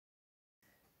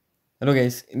Hello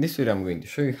guys, in this video I'm going to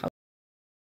show you how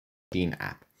to use Shein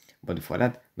app. But before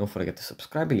that, don't forget to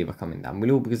subscribe and leave a comment down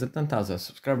below, because at 10,000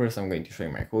 subscribers I'm going to show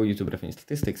you my core YouTube revenue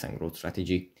statistics and growth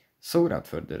strategy. So without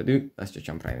further ado, let's just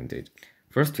jump right into it.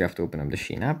 First we have to open up the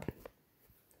Shein app,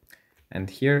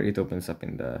 and here it opens up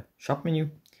in the shop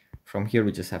menu. From here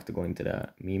we just have to go into the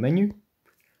me menu,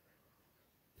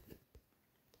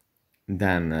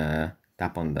 then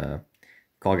tap on the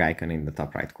cog icon in the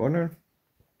top right corner,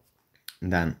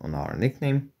 then on our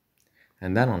nickname,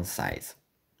 and then on size.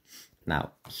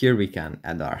 Now here we can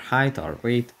add our height, our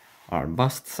weight, our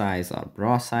bust size, our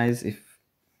bra size if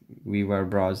we wear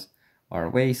bras, our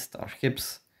waist, our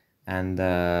hips, and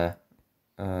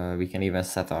we can even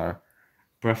set our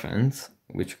preference,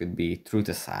 which could be true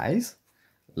to size,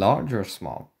 large or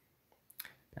small.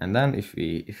 And then if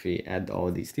we add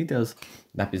all these details,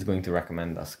 that is going to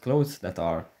recommend us clothes that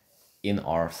are in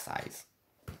our size.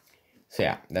 So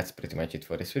yeah, that's pretty much it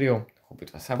for this video. Hope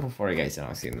it was helpful for you guys, and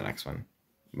I'll see you in the next one.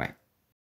 Bye.